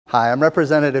Hi, I'm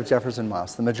Representative Jefferson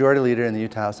Moss, the Majority Leader in the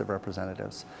Utah House of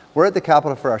Representatives. We're at the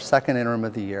Capitol for our second interim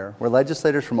of the year, where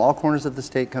legislators from all corners of the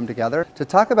state come together to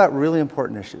talk about really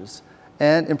important issues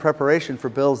and in preparation for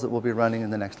bills that will be running in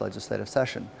the next legislative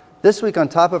session. This week, on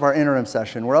top of our interim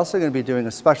session, we're also going to be doing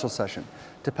a special session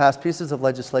to pass pieces of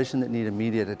legislation that need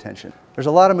immediate attention. There's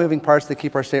a lot of moving parts that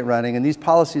keep our state running, and these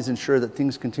policies ensure that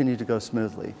things continue to go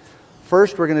smoothly.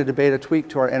 First, we're going to debate a tweak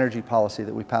to our energy policy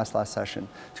that we passed last session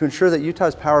to ensure that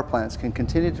Utah's power plants can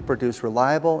continue to produce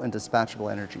reliable and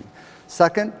dispatchable energy.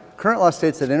 Second, current law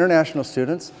states that international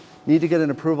students need to get an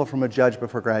approval from a judge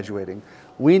before graduating.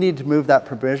 We need to move that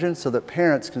provision so that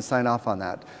parents can sign off on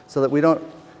that, so that we don't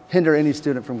hinder any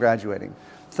student from graduating.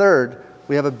 Third,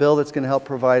 we have a bill that's going to help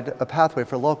provide a pathway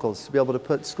for locals to be able to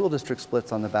put school district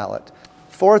splits on the ballot.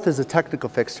 Fourth is a technical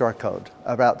fix to our code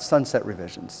about sunset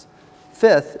revisions.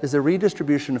 Fifth is a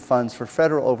redistribution of funds for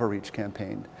federal overreach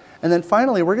campaign. And then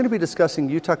finally, we're going to be discussing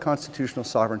Utah Constitutional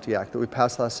Sovereignty Act that we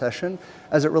passed last session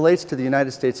as it relates to the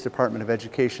United States Department of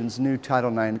Education's new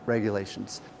Title IX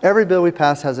regulations. Every bill we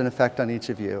pass has an effect on each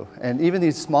of you, and even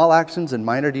these small actions and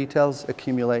minor details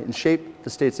accumulate and shape the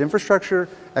state's infrastructure,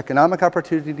 economic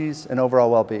opportunities, and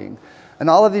overall well-being. And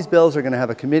all of these bills are going to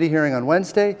have a committee hearing on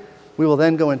Wednesday. We will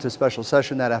then go into a special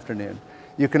session that afternoon.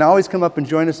 You can always come up and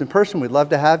join us in person. We'd love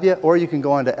to have you, or you can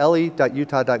go on to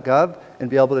le.utah.gov and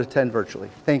be able to attend virtually.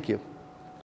 Thank you.